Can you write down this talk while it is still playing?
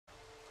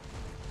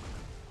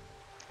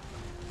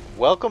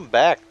welcome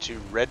back to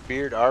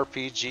Redbeard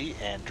RPG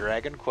and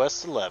Dragon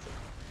Quest XI.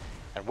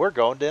 And we're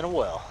going down a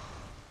well.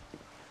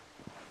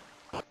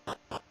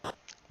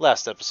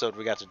 Last episode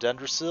we got to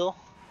Dundrasil,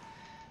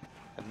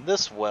 and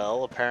this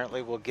well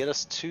apparently will get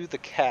us to the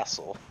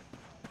castle,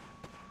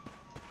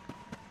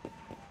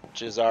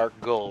 which is our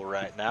goal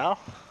right now.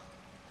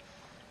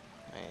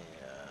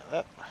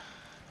 There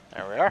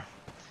we are.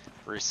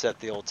 Reset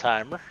the old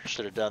timer.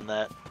 Should have done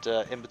that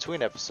in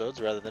between episodes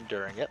rather than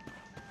during it.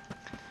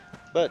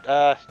 But,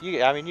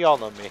 you all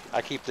know me.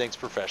 I keep things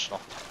professional.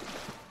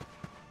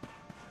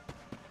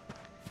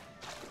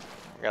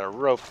 Got a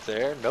rope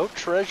there. No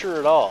treasure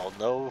at all.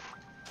 No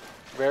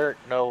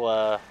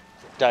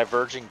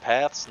diverging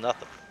paths.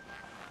 Nothing.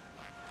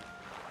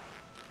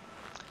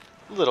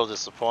 A little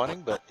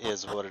disappointing, but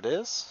is what it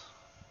is.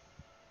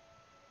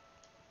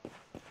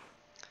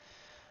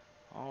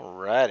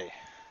 Alrighty.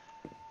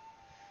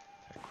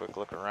 Take a quick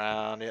look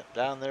around. Yep,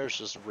 down there's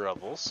just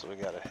rubble, so we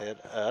gotta head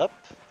up.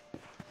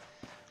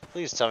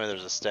 Please tell me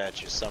there's a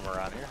statue somewhere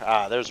around here.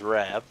 Ah, there's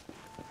Rab.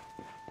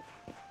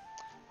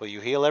 Will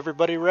you heal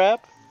everybody, Rab?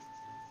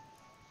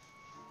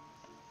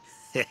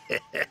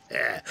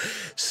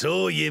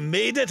 So you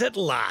made it at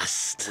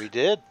last. We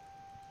did.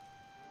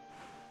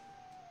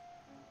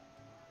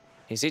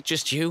 Is it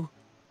just you?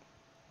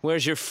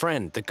 Where's your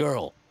friend, the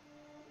girl?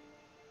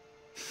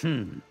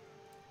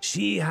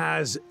 She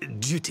has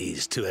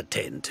duties to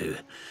attend to.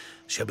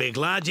 She'll be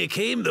glad you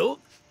came, though,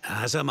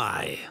 as am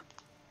I.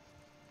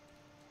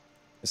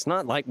 It's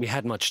not like we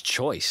had much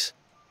choice.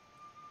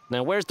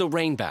 Now, where's the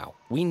rainbow?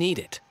 We need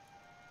it.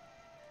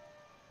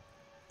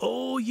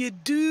 Oh, you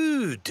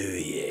do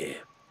you?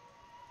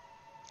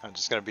 I'm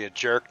just gonna be a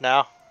jerk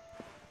now.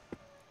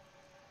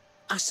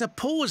 I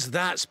suppose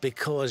that's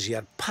because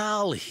your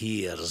pal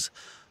here's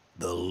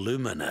the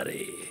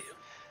luminary.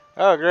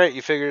 Oh, great,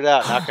 you figured it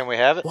out. Now can we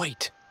have it?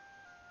 Wait.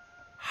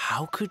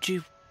 How could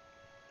you...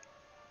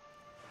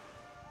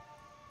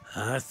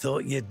 I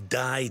thought you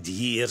died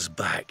years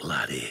back,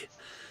 laddie.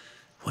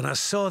 When I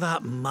saw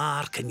that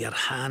mark in your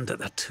hand at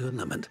the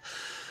tournament,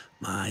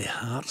 my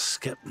heart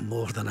skipped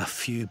more than a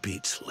few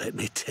beats, let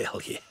me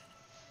tell you.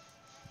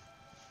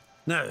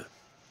 Now,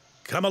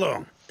 come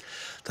along.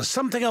 There's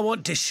something I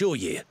want to show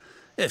you,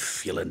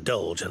 if you'll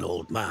indulge an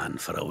old man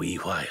for a wee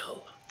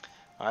while.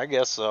 I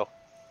guess so.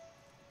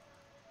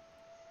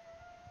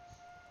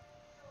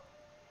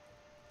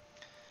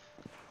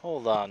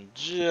 Hold on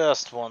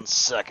just 1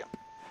 second.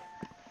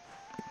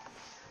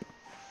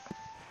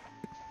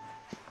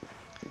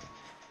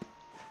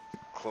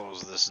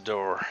 Close this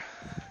door.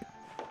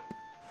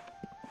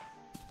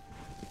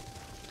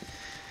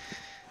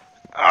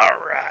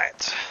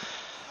 Alright.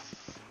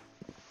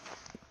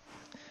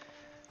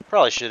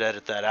 Probably should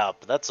edit that out,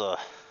 but that's a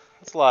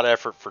lot of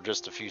effort for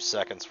just a few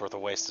seconds worth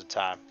of wasted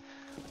time.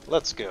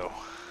 Let's go.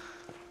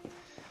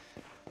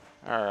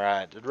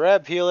 Alright, did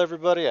Rab heal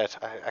everybody? I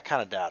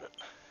kind of doubt it.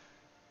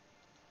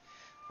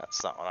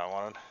 That's not what I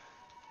wanted.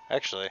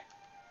 Actually.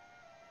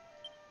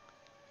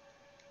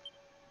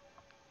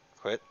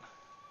 Quit.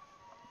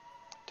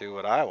 Do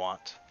what I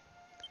want.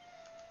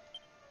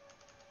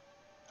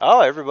 Oh,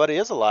 everybody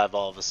is alive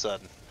all of a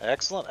sudden.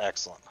 Excellent,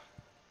 excellent.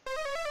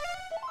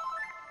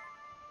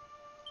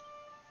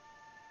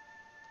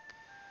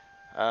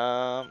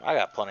 I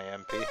got plenty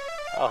of MP.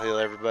 I'll heal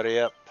everybody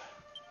up.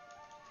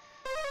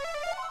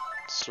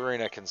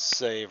 Serena can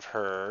save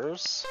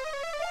hers.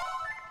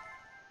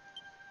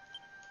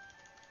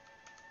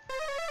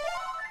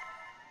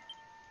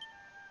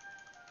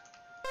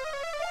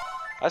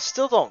 I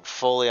still don't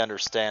fully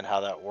understand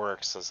how that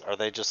works. Are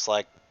they just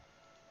like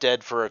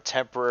dead for a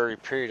temporary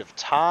period of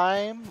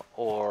time,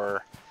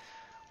 or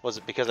was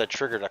it because I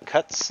triggered a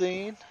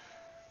cutscene?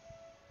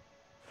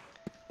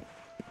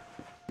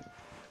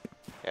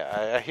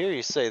 Yeah, I hear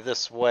you say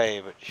this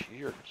way, but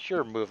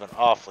you're moving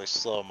awfully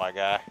slow, my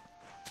guy.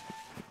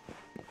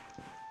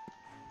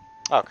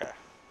 Okay.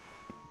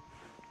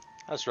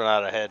 I'll just run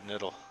out ahead and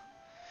it'll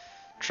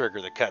trigger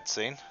the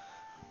cutscene.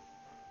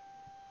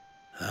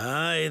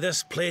 Aye,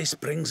 this place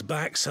brings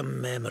back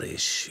some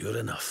memories, sure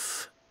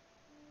enough.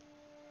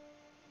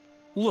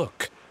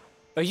 Look,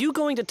 are you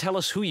going to tell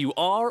us who you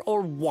are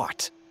or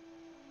what?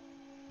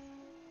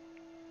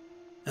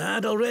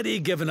 I'd already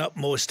given up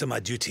most of my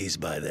duties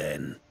by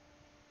then.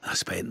 I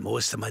spent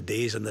most of my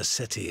days in the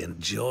city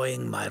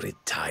enjoying my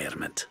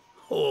retirement.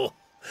 Oh,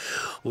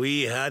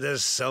 we had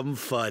us some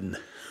fun.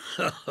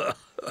 And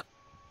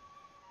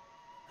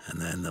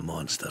then the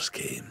monsters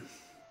came,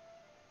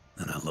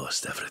 and I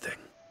lost everything.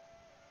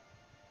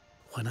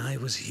 When I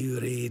was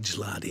your age,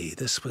 laddie,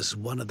 this was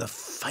one of the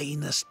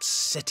finest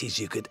cities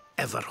you could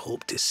ever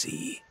hope to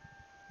see.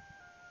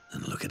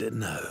 And look at it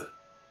now.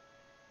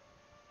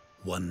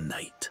 One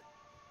night.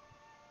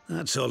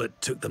 That's all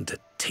it took them to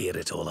tear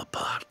it all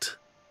apart.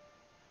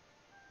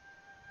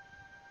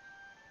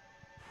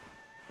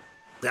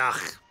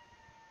 Ugh.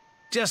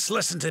 Just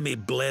listen to me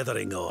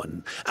blethering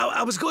on.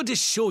 I was going to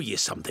show you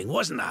something,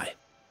 wasn't I?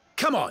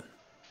 Come on.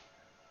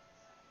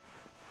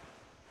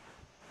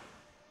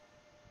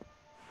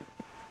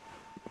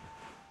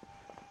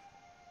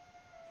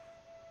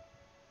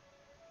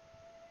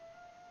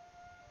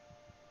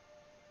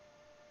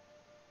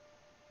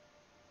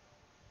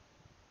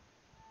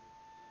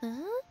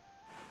 Huh?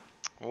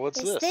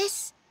 What's Is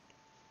this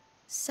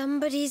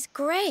somebody's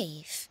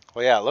grave?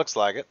 Well, yeah, it looks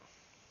like it.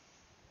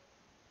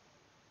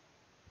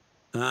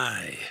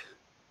 Aye.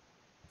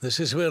 This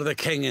is where the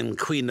king and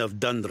queen of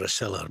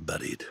Dundrasil are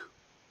buried.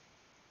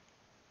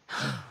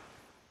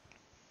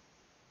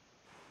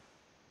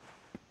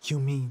 You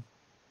mean...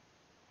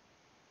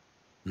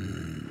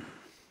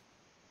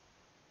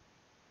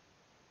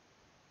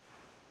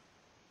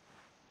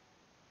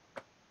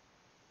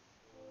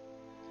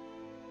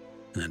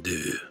 I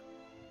do.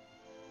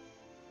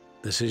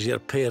 This is your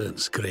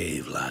parents'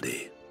 grave,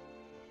 laddie.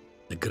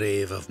 The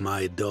grave of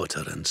my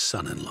daughter and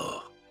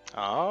son-in-law.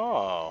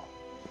 Oh.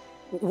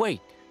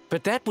 Wait,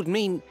 but that would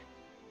mean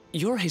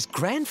you're his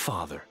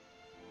grandfather.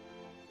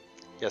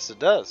 Yes, it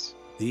does.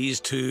 These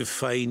two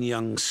fine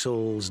young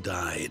souls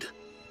died,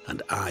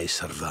 and I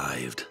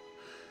survived.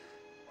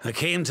 I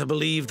came to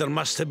believe there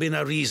must have been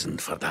a reason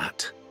for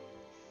that.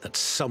 That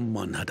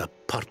someone had a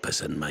purpose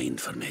in mind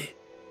for me.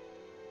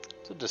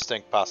 It's a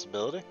distinct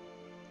possibility.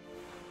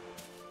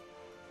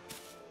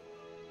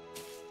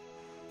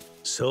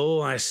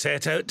 So I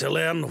set out to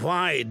learn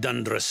why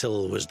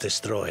Dundrasil was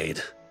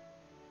destroyed.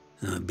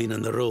 I've been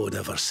on the road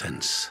ever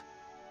since.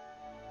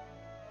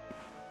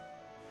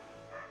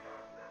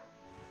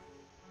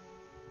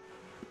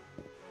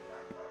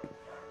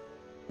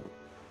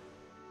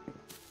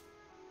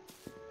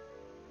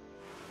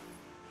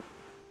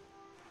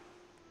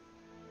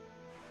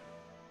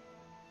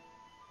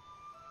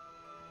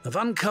 I've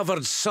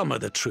uncovered some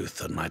of the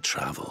truth on my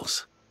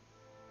travels.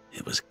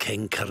 It was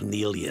King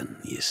Carnelian,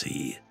 you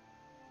see.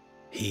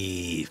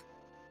 He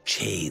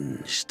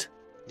changed.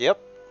 Yep.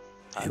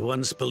 He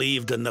once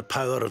believed in the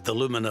power of the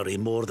luminary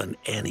more than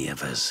any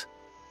of us.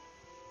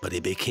 But he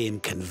became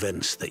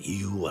convinced that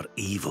you were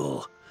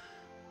evil,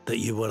 that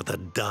you were the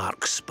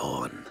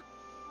Darkspawn.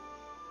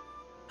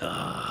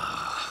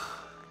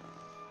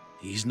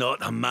 He's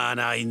not the man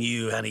I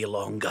knew any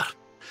longer.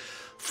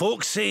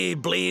 Folks say he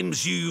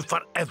blames you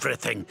for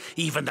everything,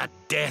 even the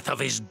death of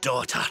his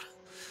daughter.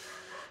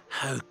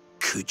 How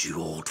could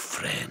you, old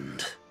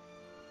friend?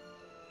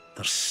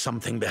 There's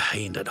something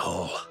behind it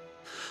all.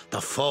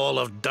 The fall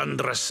of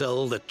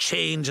Dundrasil, the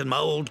change in my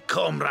old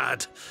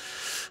comrade.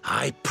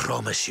 I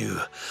promise you,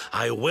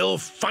 I will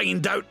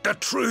find out the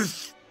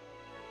truth.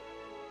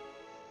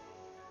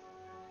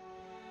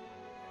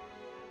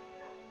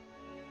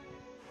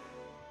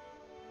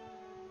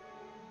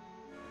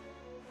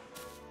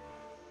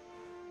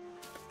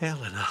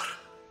 Eleanor,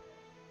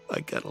 my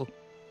girl.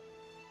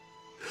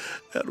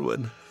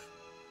 Erwin,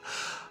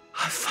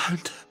 I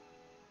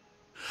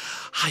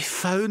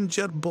found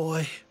your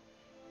boy.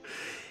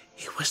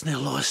 He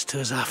wasn't lost to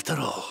us after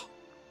all.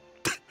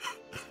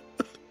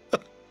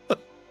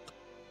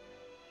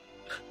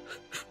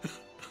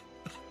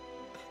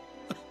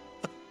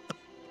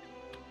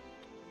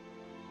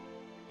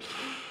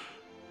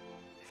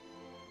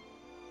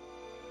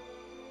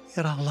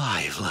 You're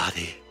alive,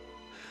 laddie.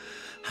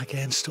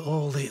 Against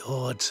all the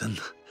odds, and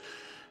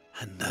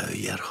now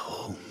you're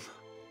home.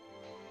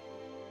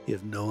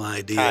 You've no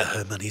idea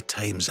how many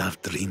times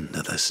I've dreamed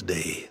of this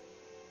day.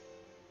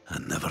 I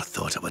never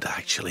thought it would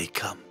actually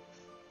come.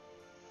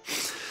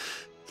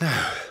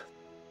 Now,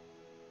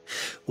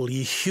 will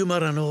you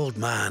humour an old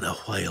man a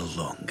while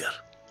longer?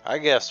 I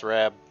guess,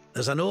 Rab.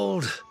 There's an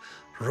old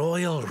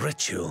royal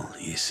ritual,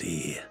 you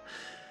see.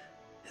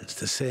 It's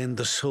to send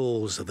the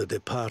souls of the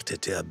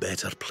departed to a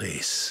better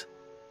place.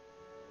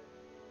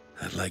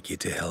 I'd like you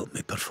to help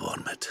me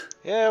perform it.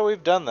 Yeah,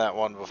 we've done that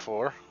one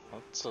before.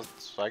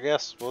 I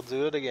guess we'll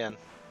do it again.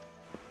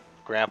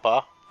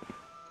 Grandpa.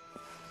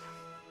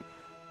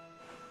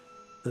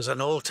 There's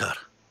an altar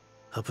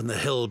up on the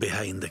hill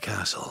behind the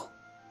castle.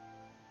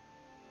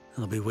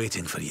 I'll be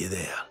waiting for you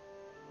there.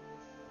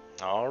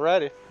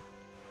 Alrighty.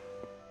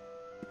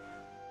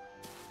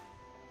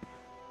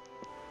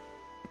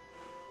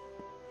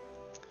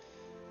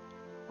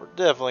 We're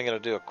definitely going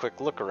to do a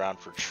quick look around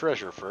for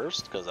treasure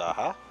first, because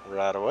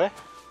right away.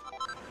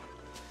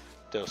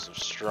 Dose of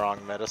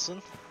strong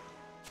medicine.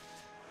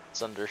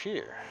 It's under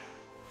here.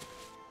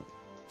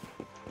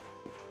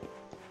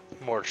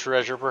 More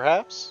treasure,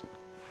 perhaps?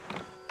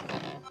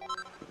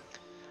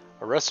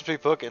 A recipe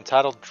book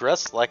entitled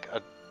Dress Like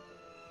a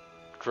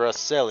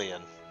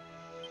Dracelian.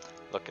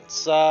 Look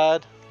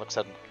inside. Looks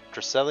at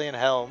Dracelian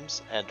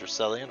helms and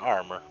Dracelian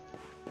armor.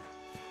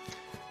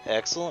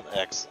 Excellent,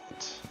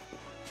 excellent.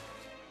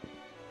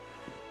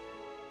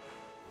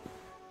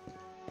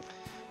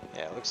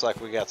 Yeah, looks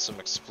like we got some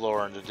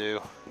exploring to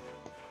do.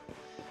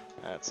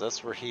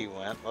 That's where he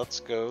went. Let's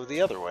go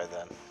the other way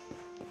then.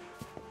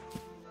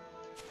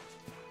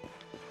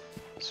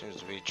 Seems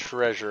to be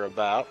treasure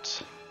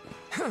about.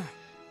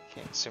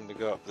 Can't seem to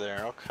go up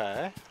there.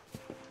 Okay.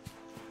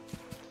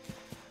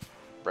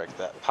 Break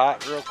that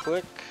pot real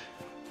quick.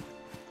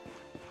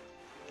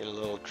 Get a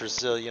little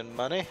Dracelian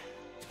money.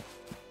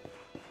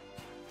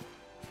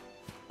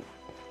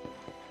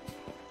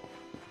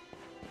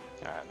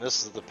 Alright,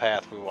 this is the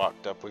path we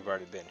walked up. We've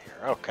already been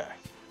here. Okay.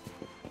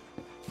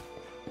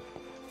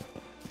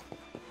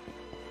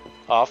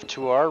 Off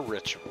to our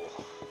ritual.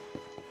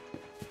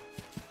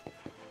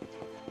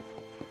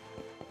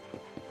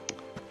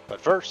 But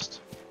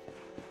first,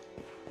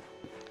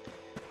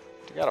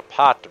 we got a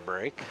pot to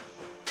break.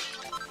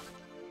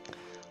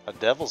 A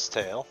devil's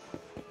tail.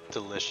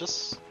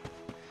 Delicious.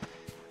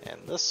 And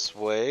this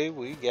way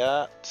we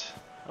got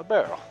a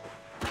barrel.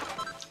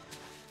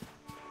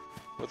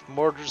 With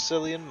more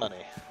Dracilian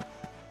money.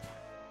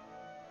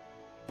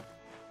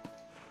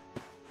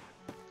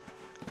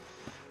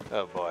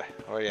 Oh boy.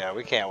 Oh yeah,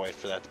 we can't wait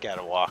for that guy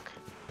to walk.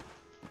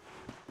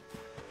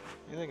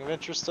 Anything of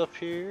interest up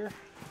here?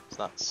 Does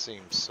not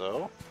seem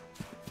so.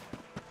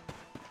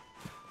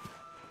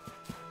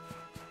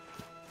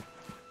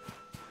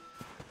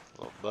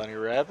 Little bunny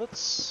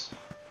rabbits.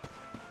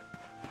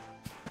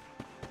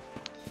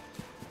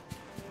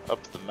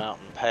 Up the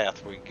mountain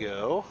path we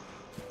go.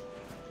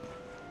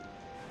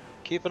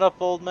 Keeping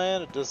up, old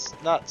man? It does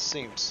not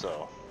seem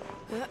so.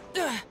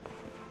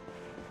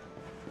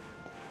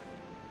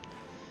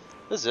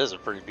 This is a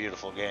pretty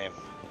beautiful game.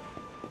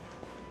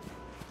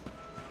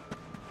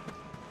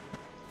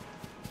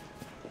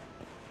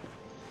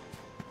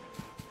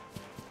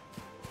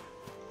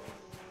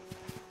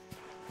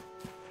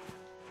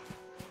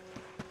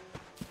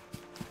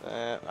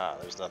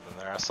 There's nothing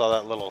there. I saw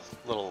that little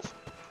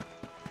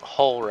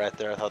hole right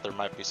there. I thought there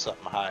might be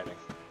something hiding.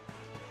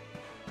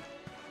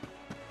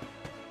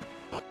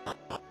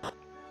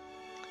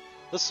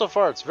 This so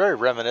far, it's very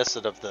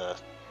reminiscent of the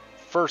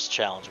first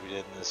challenge we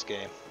did in this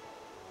game.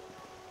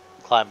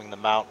 Climbing the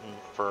mountain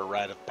for a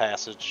rite of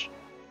passage.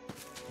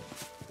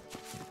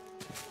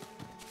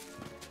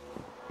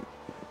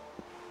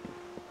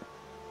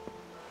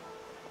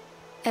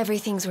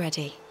 Everything's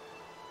ready.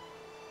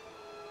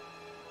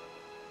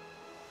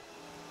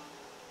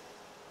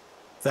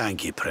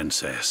 Thank you,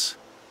 Princess.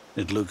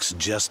 It looks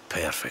just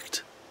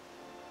perfect.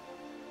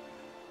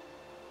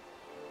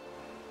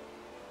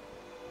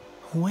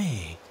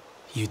 Wait,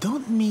 you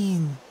don't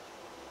mean...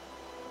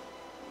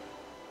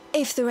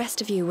 If the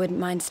rest of you wouldn't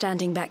mind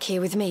standing back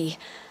here with me,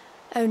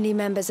 only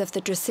members of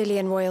the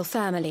Dracilian royal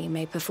family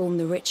may perform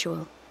the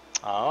ritual.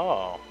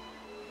 Oh.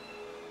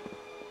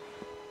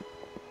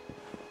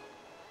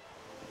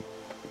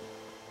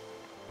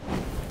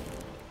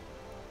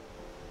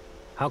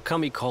 How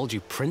come he called you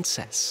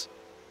princess?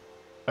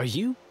 Are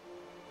you?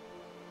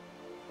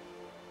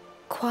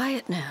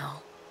 Quiet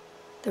now.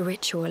 The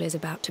ritual is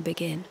about to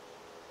begin.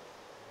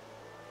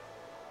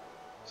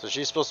 So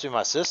she's supposed to be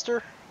my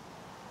sister?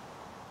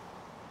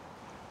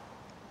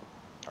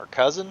 Or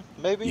cousin,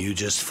 maybe? You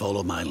just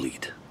follow my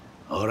lead.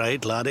 All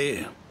right,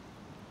 laddie?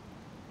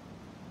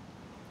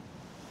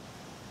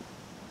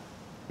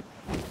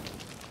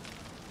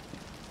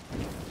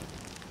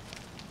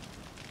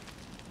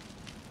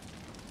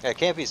 Yeah, it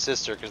can't be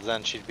sister, because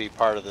then she'd be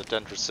part of the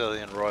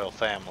Dundrasilian royal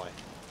family.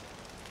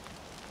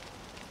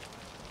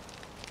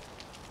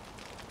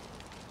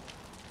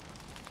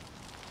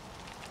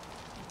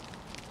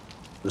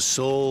 The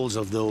souls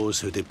of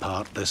those who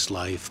depart this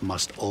life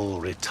must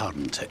all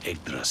return to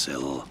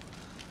Yggdrasil.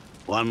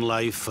 One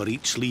life for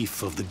each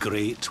leaf of the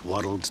great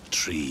world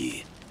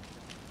tree.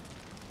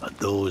 But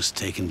those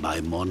taken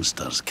by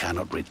monsters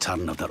cannot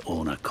return of their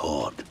own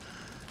accord.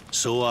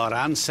 So our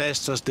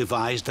ancestors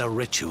devised a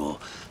ritual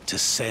to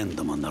send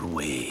them on their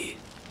way.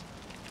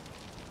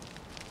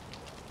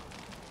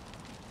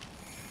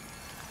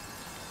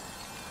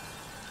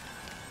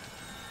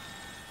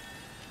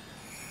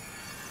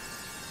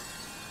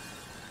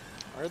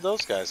 Where'd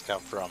those guys come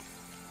from?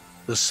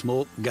 The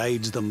smoke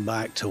guides them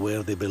back to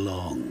where they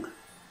belong.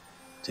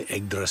 To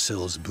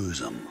Yggdrasil's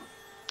bosom.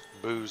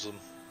 Boozem.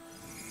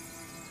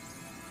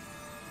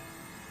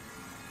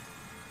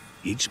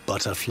 Each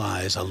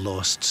butterfly is a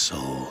lost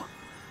soul.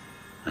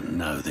 And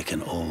now they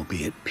can all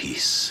be at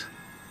peace.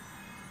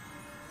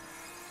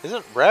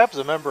 Isn't Rabs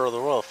a member of the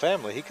royal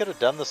family? He could have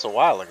done this a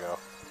while ago.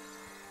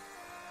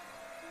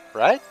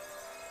 Right?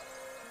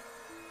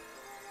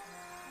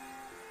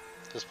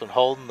 Just been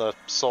holding the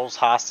souls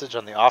hostage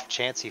on the off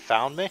chance he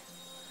found me?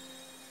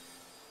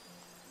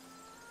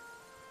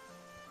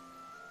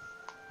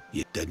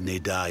 You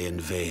didn't die in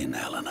vain,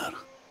 Eleanor.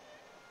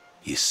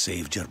 You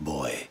saved your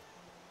boy.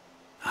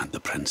 And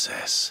the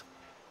princess.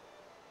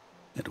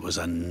 It was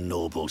a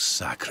noble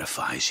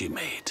sacrifice you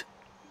made.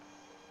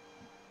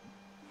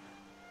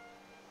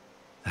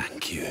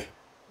 Thank you.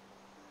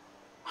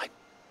 My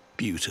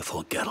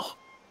beautiful girl.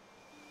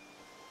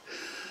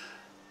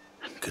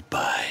 And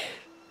goodbye.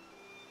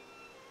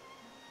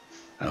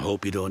 I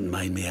hope you don't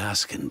mind me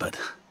asking, but...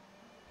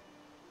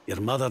 your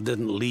mother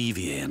didn't leave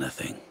you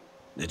anything,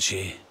 did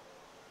she?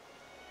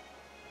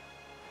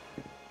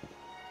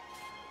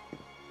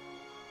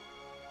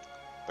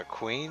 The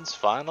Queen's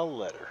final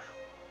letter.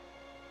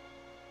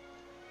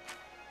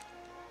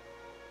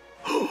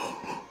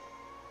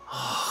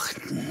 Oh,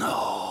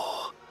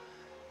 no.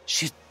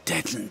 She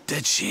didn't,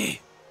 did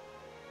she?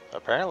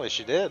 Apparently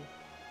she did.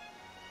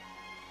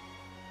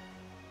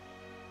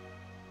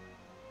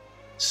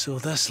 So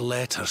this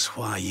letter's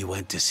why you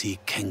went to see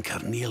King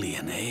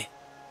Carnelian, eh?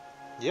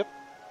 Yep.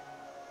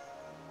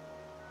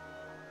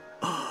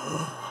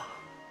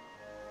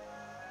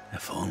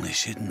 If only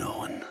she'd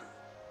known.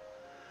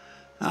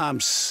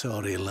 I'm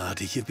sorry,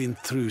 laddie. You've been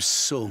through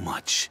so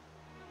much.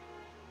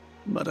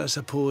 But I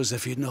suppose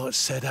if you'd not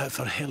set out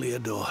for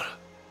Heliodor,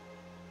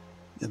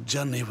 your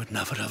journey would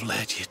never have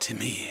led you to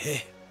me, eh?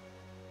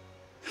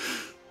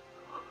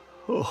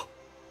 Oh,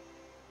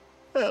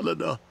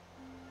 Eleanor.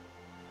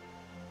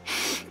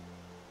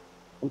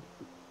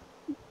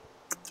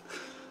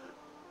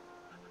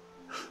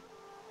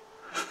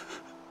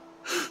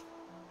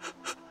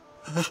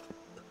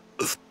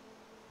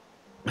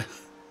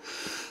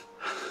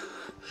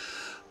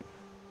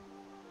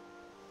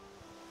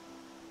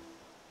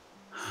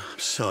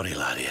 Sorry,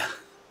 laddie.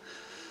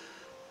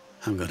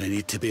 I'm gonna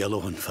need to be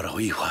alone for a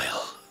wee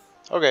while.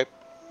 Okay.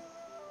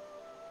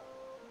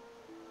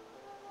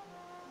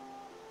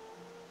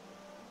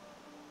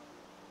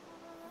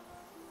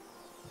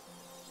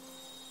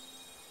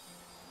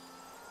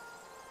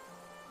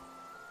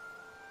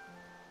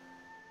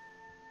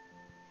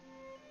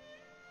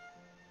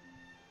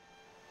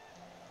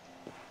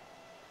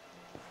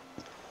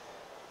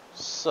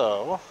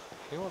 So,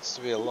 he wants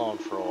to be alone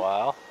for a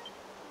while.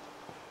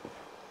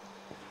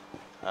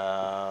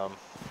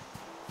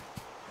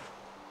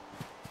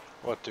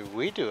 What do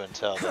we do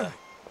until then?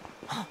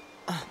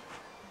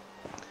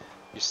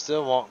 You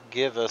still won't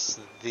give us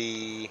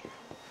the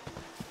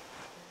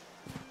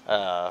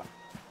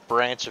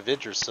branch of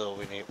Yggdrasil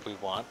we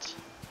want.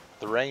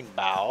 The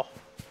rainbow.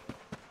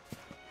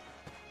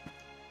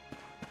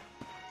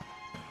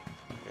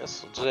 I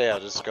guess yeah,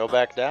 just go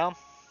back down.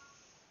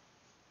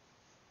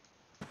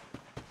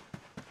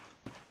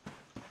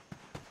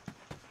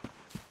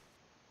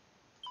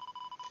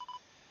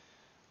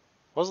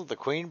 Wasn't the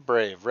Queen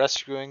brave,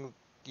 rescuing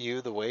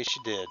you the way she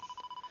did?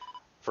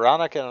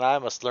 Veronica and I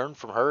must learn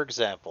from her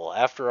example.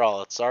 After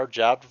all, it's our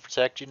job to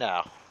protect you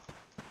now.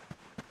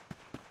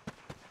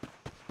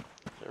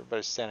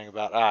 Everybody's standing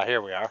about. Ah,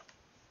 here we are.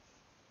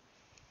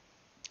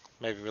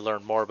 Maybe we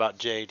learn more about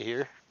Jade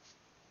here.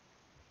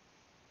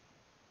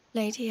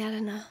 Lady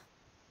Eleanor.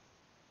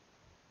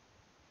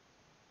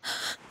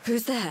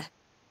 Who's there?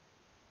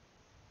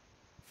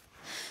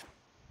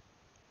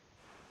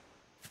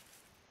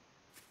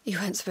 You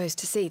weren't supposed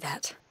to see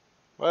that.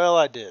 Well,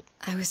 I did.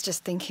 I was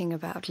just thinking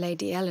about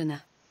Lady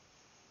Eleanor.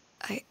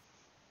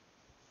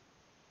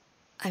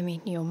 I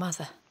mean, your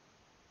mother.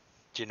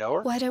 Do you know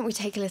her? Why don't we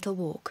take a little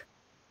walk?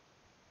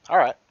 All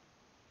right.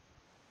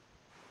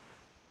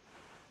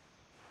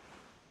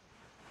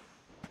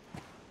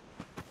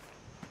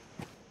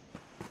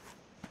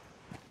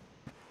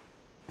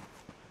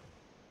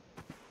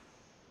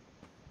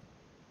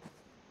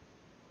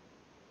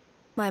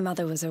 My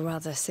mother was a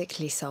rather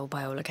sickly soul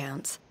by all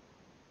accounts.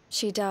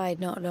 She died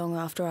not long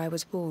after I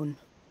was born.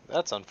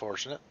 That's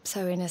unfortunate.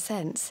 So in a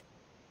sense,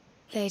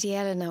 Lady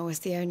Eleanor was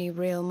the only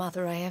real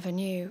mother I ever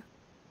knew.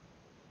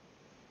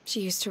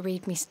 She used to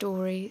read me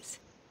stories,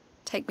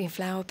 take me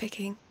flower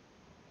picking.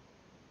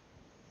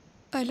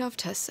 I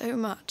loved her so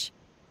much.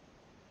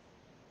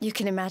 You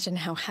can imagine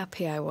how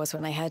happy I was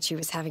when I heard she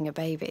was having a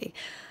baby.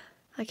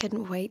 I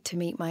couldn't wait to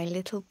meet my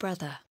little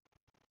brother.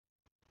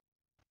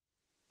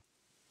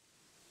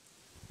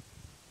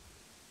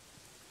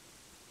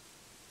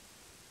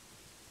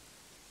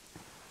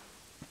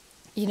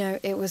 You know,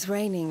 it was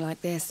raining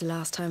like this the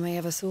last time I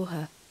ever saw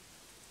her.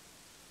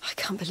 I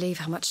can't believe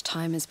how much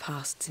time has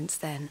passed since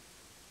then.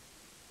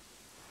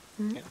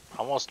 Yeah,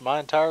 almost my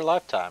entire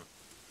lifetime.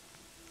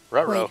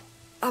 Ruh-roh. Wait,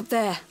 up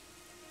there.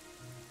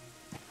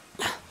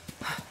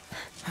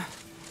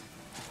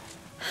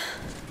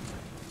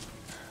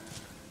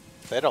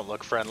 They don't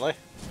look friendly.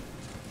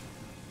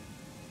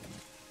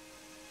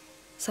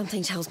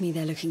 Something tells me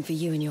they're looking for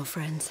you and your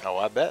friends. Oh,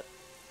 I bet.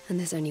 And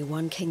there's only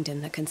one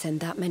kingdom that can send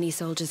that many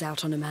soldiers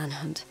out on a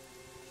manhunt.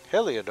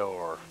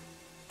 Heliodor.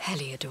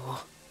 Heliodor.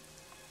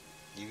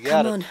 You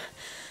got it. Come on.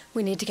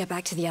 We need to get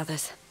back to the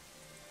others.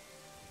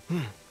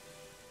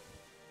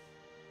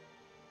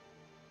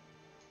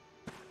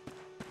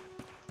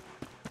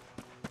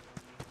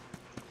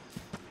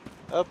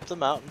 Up the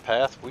mountain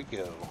path we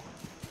go.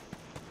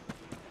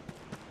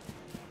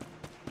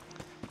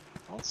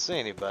 I don't see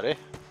anybody.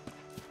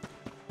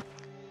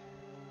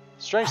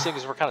 Strange thing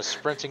is we're kind of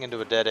sprinting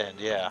into a dead end,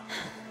 yeah.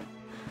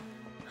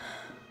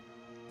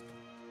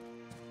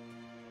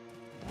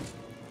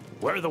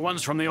 Where are the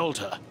ones from the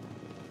altar?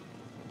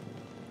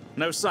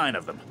 No sign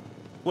of them.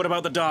 What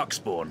about the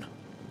Darkspawn?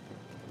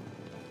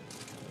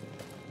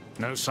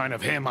 No sign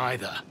of him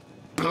either.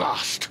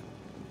 Blast!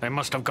 They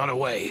must have got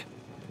away.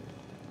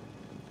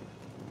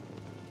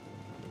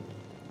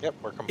 Yep,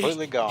 we're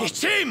completely gone.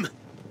 It's him!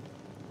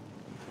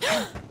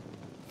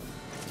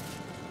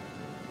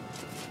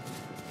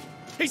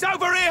 He's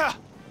over here!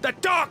 The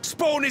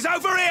Darkspawn is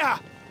over here!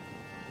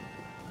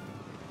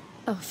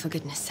 Oh, for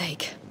goodness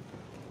sake.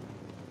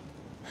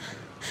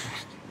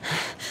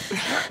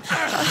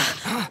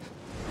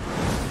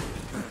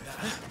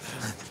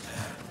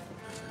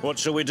 What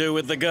shall we do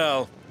with the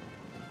girl?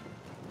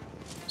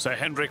 Sir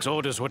Hendrik's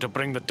orders were to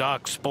bring the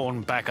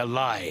Darkspawn back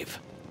alive.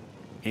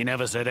 He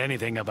never said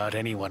anything about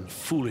anyone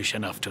foolish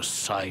enough to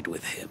side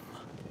with him.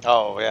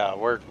 Oh yeah,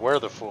 we're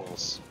the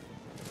fools.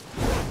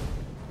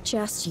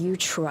 Just you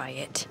try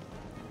it.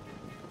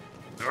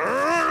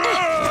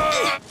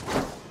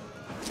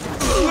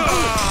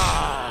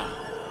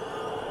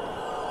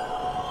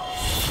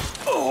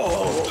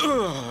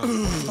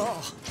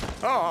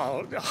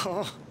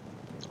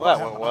 Well,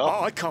 that went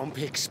well. I can't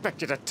be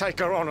expected to take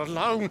her on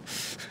alone.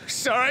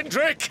 Sir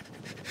Hendrik!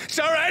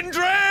 Sir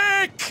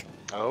Hendrik!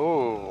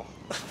 Oh.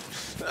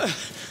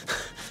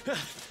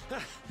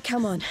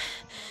 Come on.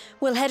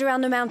 We'll head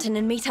around the mountain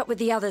and meet up with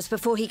the others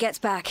before he gets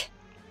back.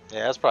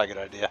 Yeah, that's probably a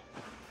good idea.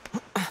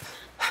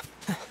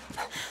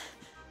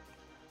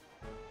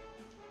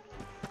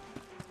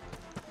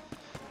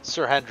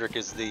 Sir Hendrik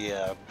is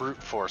the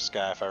brute force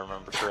guy, if I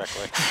remember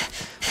correctly.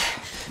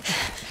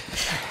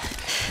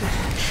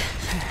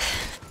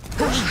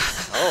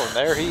 Oh, and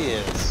there he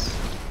is.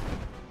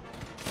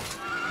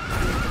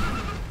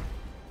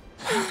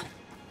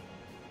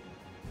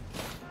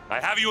 I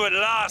have you at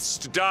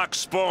last,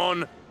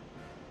 Darkspawn.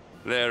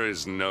 There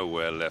is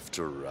nowhere left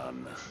to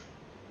run.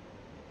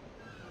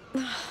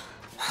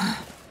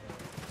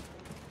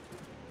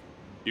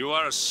 You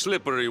are a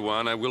slippery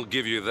one, I will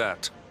give you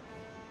that.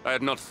 I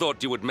had not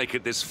thought you would make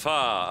it this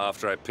far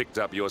after I picked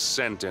up your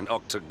scent in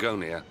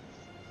Octagonia.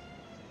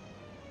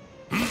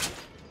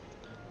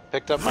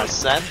 Picked up my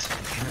scent.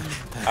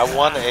 I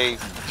won a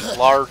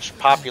large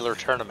popular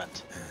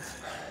tournament.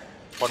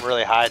 Wasn't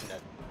really hiding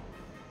it.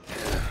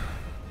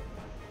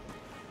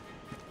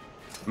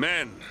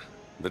 Men,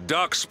 the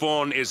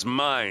Darkspawn is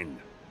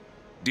mine.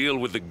 Deal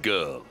with the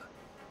girl.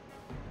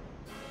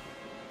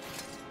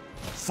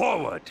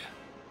 Forward!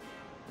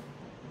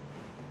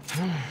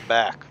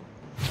 Back.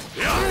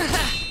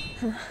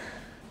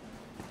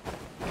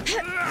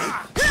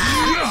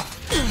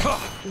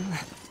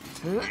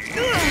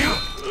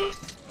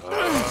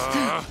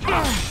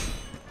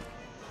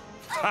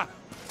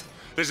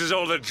 This is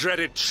all the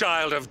dreaded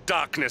child of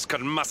darkness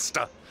can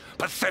muster.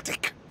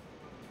 Pathetic.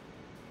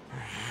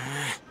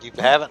 You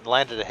haven't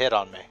landed a hit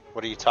on me.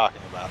 What are you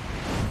talking about?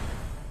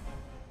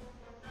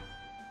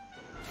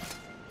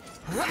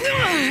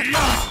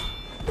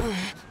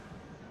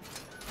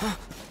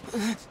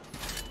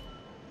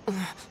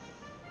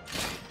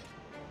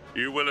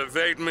 You will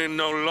evade me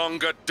no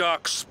longer,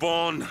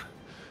 Darkspawn.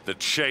 The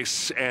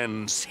chase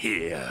ends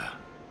here.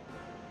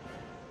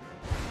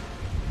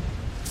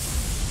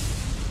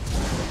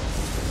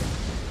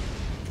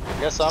 I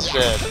guess I'm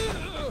dead.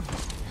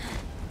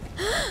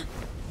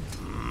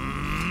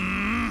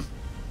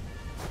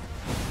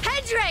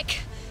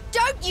 Hendrik!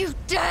 Don't you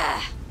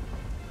dare!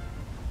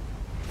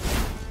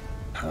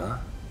 Huh?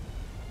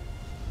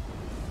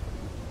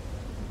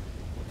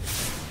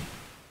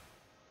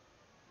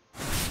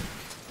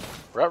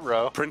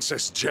 Ruh-roh.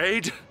 Princess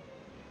Jade?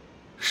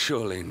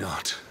 Surely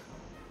not.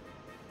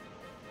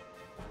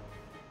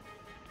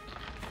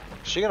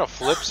 Is she gonna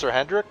flip Sir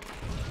Hendrik?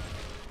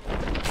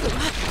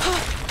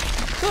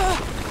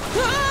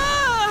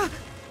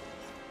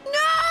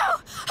 No!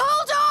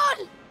 Hold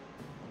on!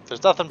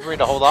 There's nothing for me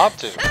to hold on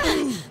to.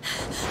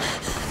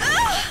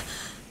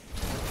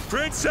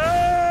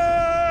 Princess!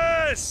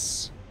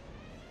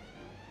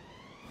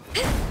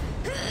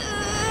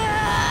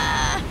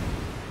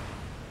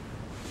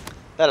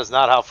 That is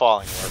not how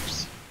falling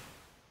works.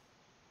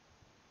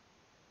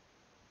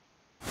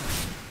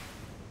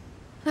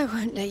 I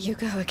won't let you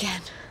go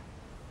again.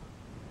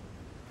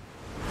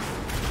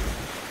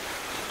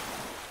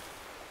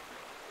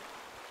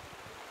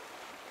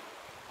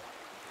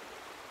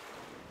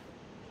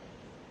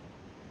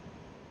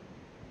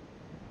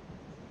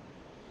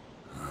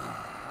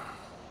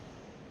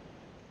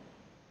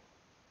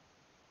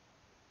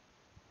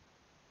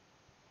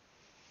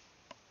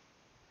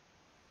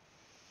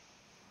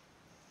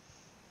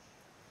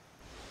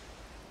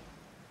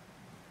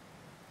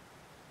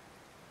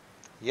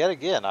 Yet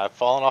again, I've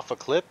fallen off a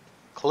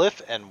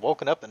cliff and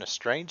woken up in a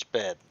strange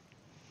bed.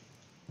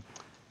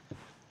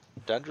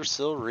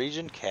 Dundrasil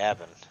region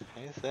cabin.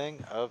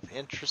 Anything of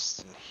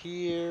interest in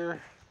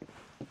here?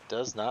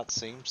 Does not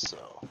seem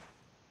so.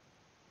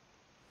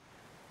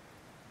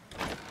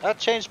 That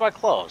changed my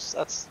clothes.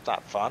 That's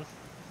not fun.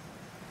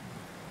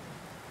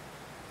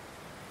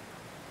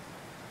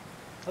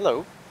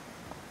 Hello.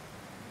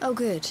 Oh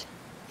good.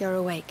 You're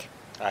awake.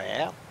 I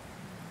am.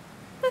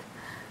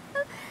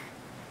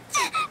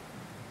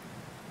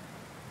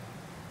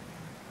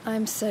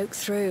 I'm soaked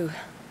through.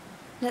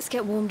 Let's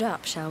get warmed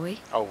up, shall we?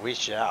 Oh, we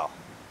shall.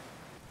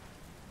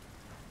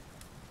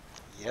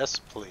 Yes,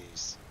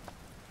 please.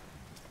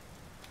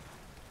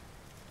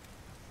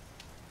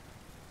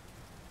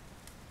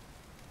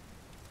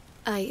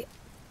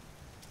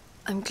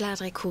 I'm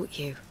glad I caught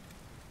you.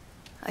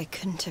 I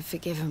couldn't have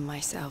forgiven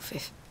myself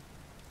if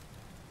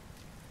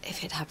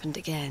it happened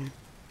again.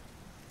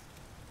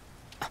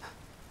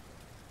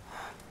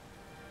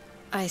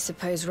 I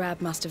suppose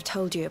Rab must have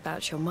told you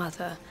about your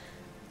mother,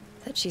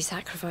 that she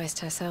sacrificed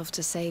herself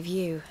to save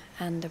you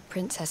and the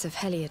Princess of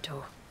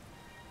Heliodor.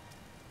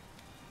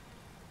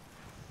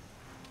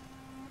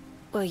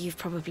 Well, you've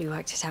probably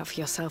worked it out for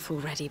yourself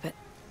already, but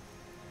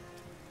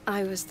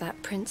I was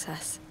that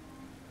princess.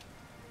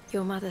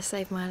 Your mother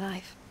saved my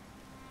life.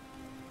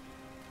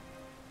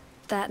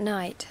 That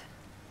night,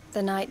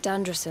 the night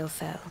Dundrasil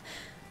fell,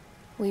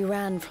 we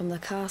ran from the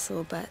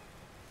castle, but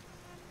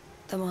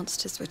the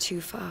monsters were too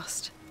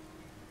fast.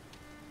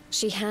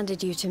 She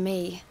handed you to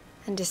me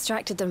and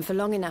distracted them for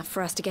long enough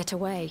for us to get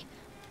away.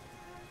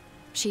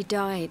 She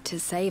died to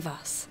save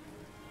us.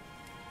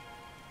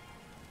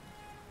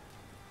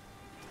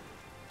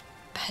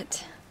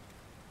 But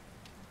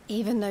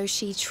even though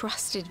she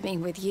trusted me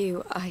with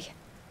you, I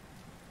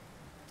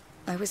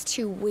was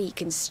too weak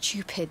and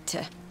stupid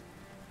to...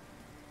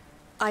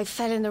 I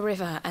fell in the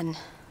river and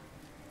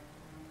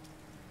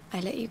I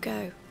let you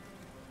go.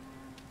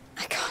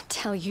 I can't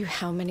tell you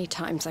how many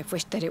times I've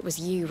wished that it was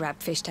you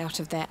Rabfished out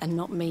of there and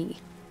not me.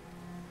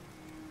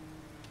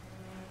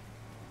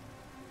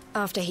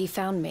 After he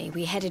found me,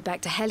 we headed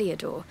back to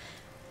Heliodor.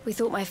 We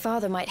thought my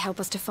father might help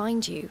us to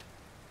find you.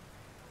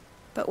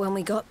 But when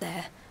we got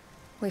there,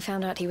 we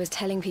found out he was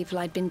telling people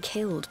I'd been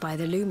killed by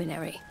the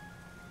Luminary.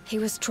 He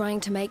was trying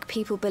to make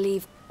people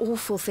believe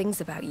awful things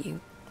about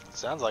you.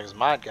 Sounds like his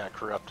mind got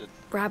corrupted.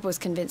 Rab was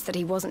convinced that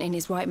he wasn't in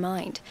his right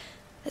mind,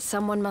 that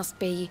someone must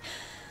be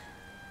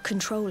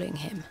controlling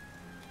him.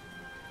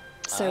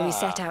 So we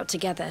set out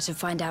together to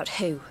find out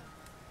who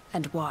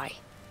and why.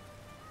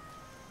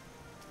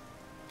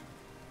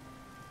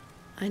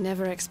 I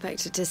never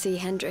expected to see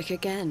Hendrik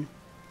again,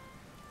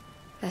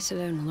 let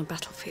alone on the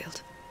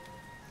battlefield.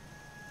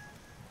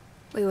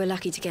 We were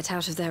lucky to get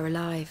out of there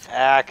alive.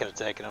 I could have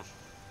taken him.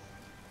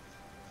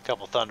 A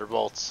couple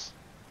thunderbolts.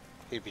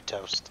 He'd be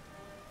toast.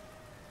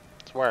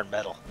 He's wearing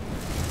metal.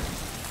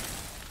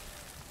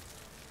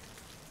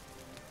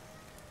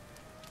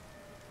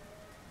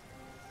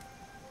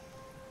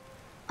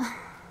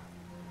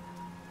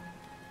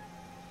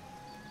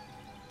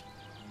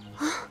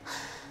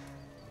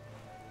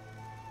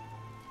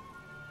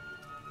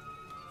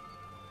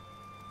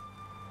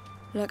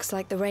 Looks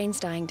like the rain's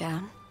dying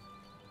down.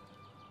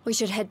 We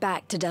should head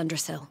back to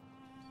Dundrasil.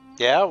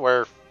 Yeah,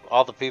 where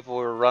all the people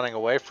we were running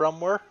away from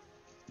were?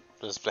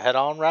 Just head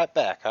on right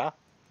back, huh?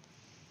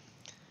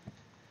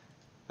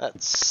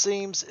 That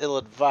seems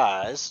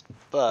ill-advised,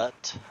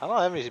 but I don't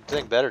have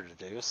anything better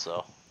to do,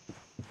 so...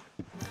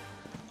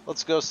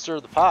 Let's go stir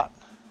the pot.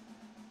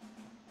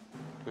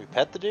 Can we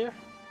pet the deer?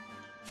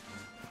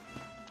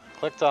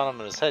 Clicked on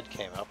him and his head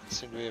came up. It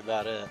seemed to be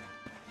about it.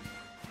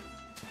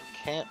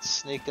 Can't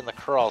sneak in the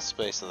crawl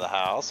space of the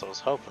house. I was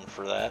hoping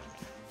for that.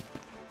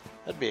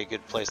 That'd be a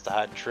good place to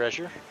hide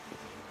treasure.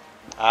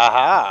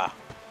 Aha!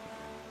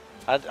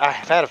 I've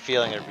had a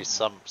feeling there'd be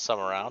some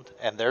around.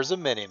 And there's a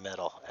mini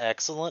medal.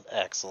 Excellent,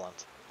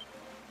 excellent.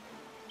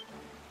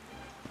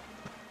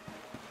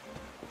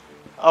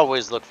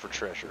 Always look for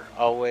treasure.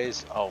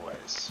 Always,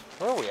 always.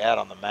 Where are we at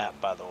on the map,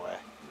 by the way?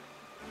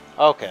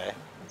 Okay.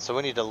 So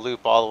we need to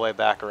loop all the way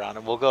back around,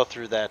 and we'll go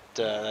through that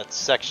that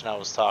section I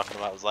was talking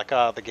about. It was like,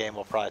 oh, the game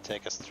will probably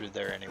take us through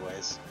there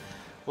anyways.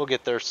 We'll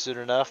get there soon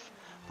enough,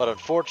 but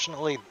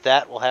unfortunately,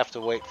 that will have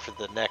to wait for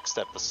the next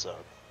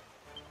episode.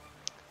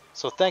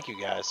 So thank you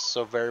guys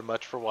so very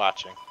much for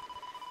watching,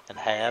 and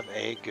have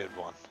a good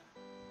one.